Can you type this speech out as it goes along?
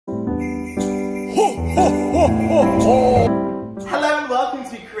Hello and welcome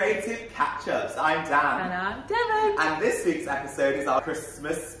to Creative Catchups. I'm Dan. And I'm Devon. And this week's episode is our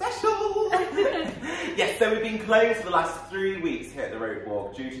Christmas special. Yes, so we've been closed for the last 3 weeks here at the Road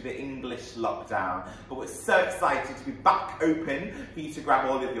Walk due to the English lockdown. But we're so excited to be back open for you to grab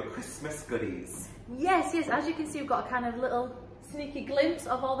all of your Christmas goodies. Yes, as you can see, we've got a kind of little sneaky glimpse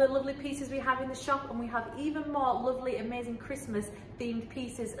of all the lovely pieces we have in the shop, and we have even more lovely, amazing Christmas themed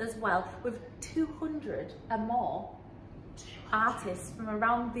pieces as well, with 200 and more artists from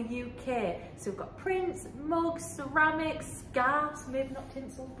around the UK. So we've got prints, mugs, ceramics, scarves, maybe not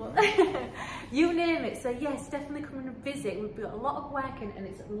tinsel, but you name it. So yes, definitely come and visit. We've got a lot of work in and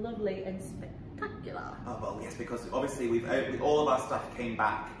it's lovely and spectacular. Oh well, yes, because obviously all of our stuff came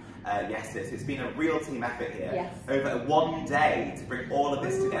back yesterday, so it's been a real team effort here. Yes. Over one day to bring all of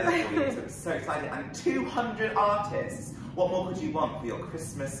this together for you. So I'm so excited. And 200 artists. What more could you want for your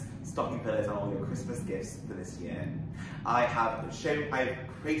Christmas stocking fillers and all your Christmas gifts for this year? I've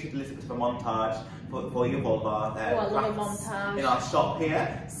created a little bit of a montage for you, all of our crafts in our shop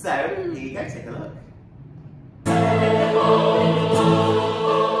here. So here you go, take a look.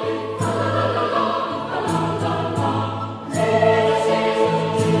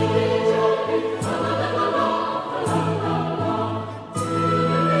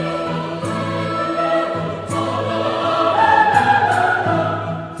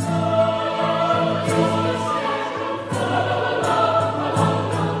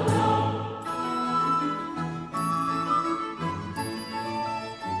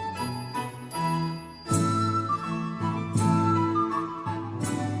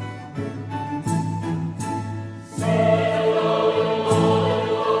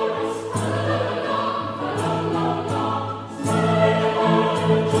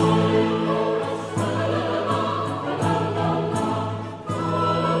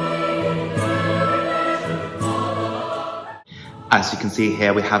 As you can see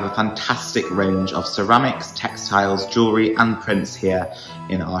here, we have a fantastic range of ceramics, textiles, jewellery and prints here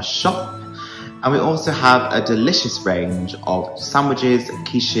in our shop. And we also have a delicious range of sandwiches,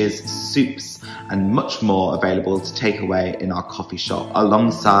 quiches, soups and much more available to take away in our coffee shop,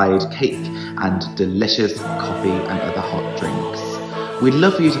 alongside cake and delicious coffee and other hot drinks. We'd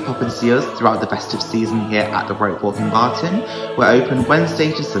love for you to pop and see us throughout the festive season here at the Road Walk in Barton. We're open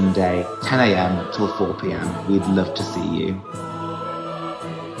Wednesday to Sunday, 10 AM till 4 PM. We'd love to see you.